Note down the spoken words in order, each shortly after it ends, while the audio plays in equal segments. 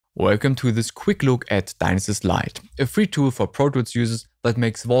Welcome to this quick look at DynAssist Lite, a free tool for Pro Tools users that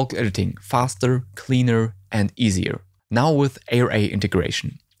makes vocal editing faster, cleaner and easier. Now with ARA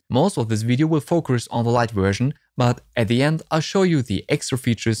integration. Most of this video will focus on the Lite version, but at the end I'll show you the extra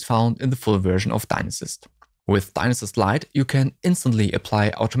features found in the full version of DynAssist. With DynAssist Lite, you can instantly apply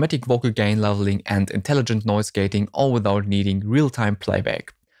automatic vocal gain leveling and intelligent noise gating, all without needing real-time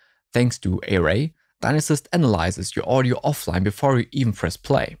playback. Thanks to ARA, DynAssist analyzes your audio offline before you even press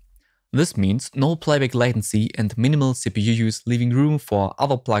play. This means no playback latency and minimal CPU use, leaving room for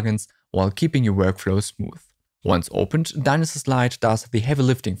other plugins while keeping your workflow smooth. Once opened, DynAssist Lite does the heavy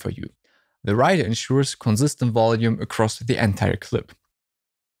lifting for you. The writer ensures consistent volume across the entire clip.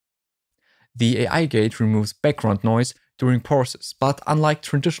 The AI gate removes background noise during pauses, but unlike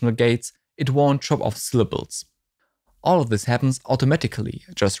traditional gates, it won't chop off syllables. All of this happens automatically.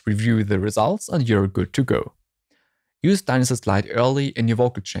 Just review the results and you're good to go. Use DynAssist Lite early in your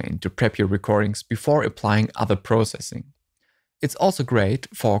vocal chain to prep your recordings before applying other processing. It's also great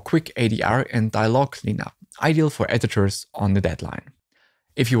for quick ADR and dialogue cleanup, ideal for editors on the deadline.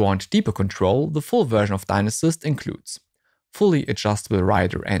 If you want deeper control, the full version of DynAssist includes fully adjustable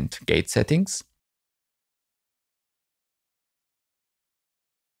rider and gate settings,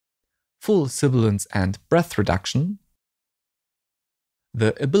 full sibilance and breath reduction,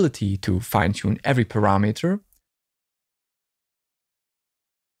 the ability to fine-tune every parameter,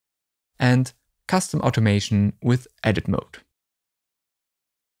 and custom automation with edit mode.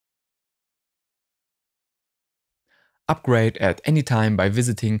 Upgrade at any time by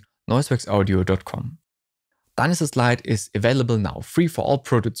visiting noiseworksaudio.com. DynAssist Lite is available now free for all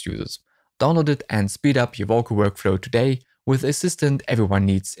Pro Tools users. Download it and speed up your vocal workflow today with the assistant everyone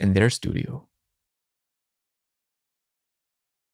needs in their studio.